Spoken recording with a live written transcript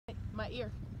my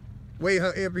ear. Wait,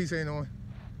 her earpiece ain't on.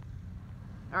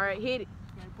 All right, hit it.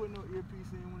 Can't put no earpiece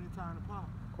in when it's time to pop.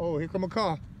 Oh, here come a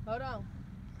car. Hold on.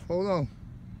 Hold on.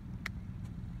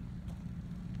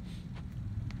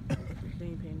 They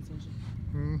ain't paying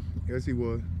attention. Yes, he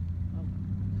was.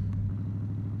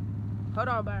 Hold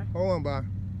on, Byron. Hold on, Bob.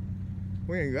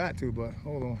 We ain't got to, but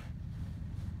hold on.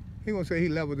 He gonna say he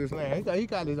leveled this land. He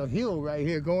got a hill right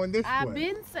here going this way. I've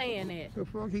been saying it. The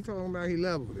fuck he talking about he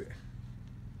leveled it?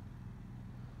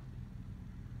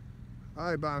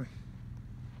 All right, Bobby.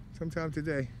 Sometime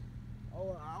today.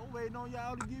 Oh, I'm waiting on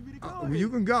y'all to give me the go. You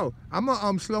can go. I'm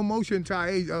gonna slow motion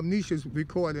try Nisha's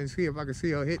recording and see if I can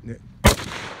see her hitting it.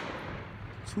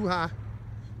 Too high.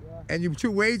 Yeah. And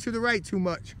you way to the right too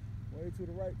much. Way to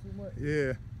the right too much.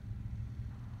 Yeah.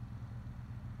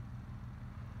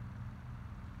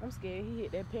 I'm scared he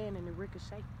hit that pan and it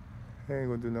ricochet. He ain't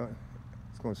gonna do nothing.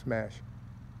 It's gonna smash.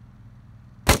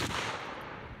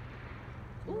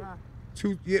 Too high.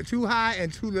 Too high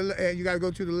and you gotta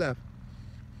go to the left.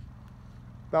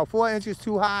 About 4 inches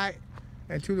too high,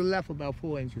 and to the left about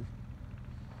 4 inches.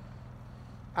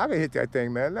 I can hit that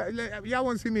thing, man. Y'all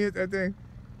want to see me hit that thing?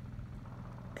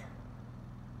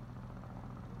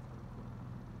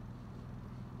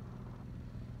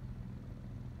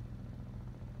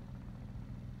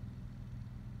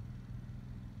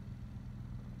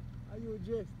 How you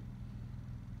adjust?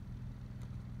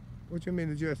 What you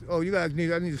mean adjust? Oh, I need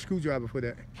a screwdriver for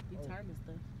that. He turning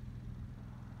stuff.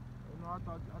 Oh, no, I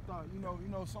thought, you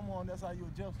know, someone that's how you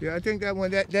adjust. Yeah, I think that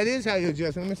one, that is how you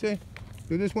adjust. Let me see.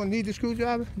 Does this one need the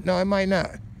screwdriver? No, it might not.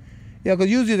 Yeah, because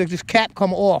usually this cap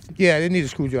come off. Yeah, it needs a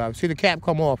screwdriver. See the cap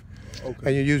come off,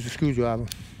 and you use the screwdriver.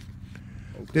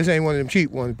 Okay. This ain't one of them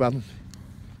cheap ones, brother.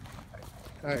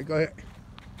 All right, go ahead.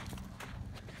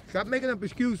 Stop making up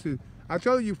excuses. I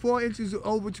told you 4 inches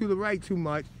over to the right too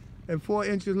much, and 4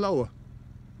 inches lower.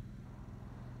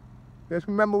 Just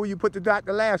remember where you put the dot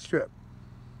the last trip.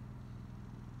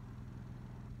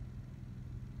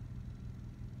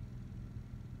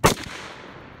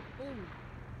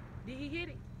 Did he hit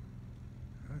it?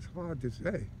 That's hard to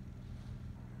say.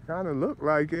 Kind of looked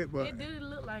like it, but... It did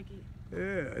look like it.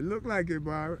 Yeah, it looked like it,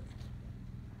 Byron.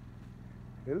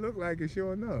 It looked like it,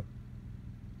 sure enough.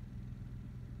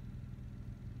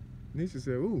 Nisha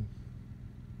said, ooh.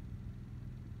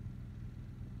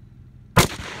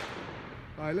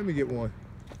 All right, let me get one.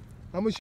 I'm gonna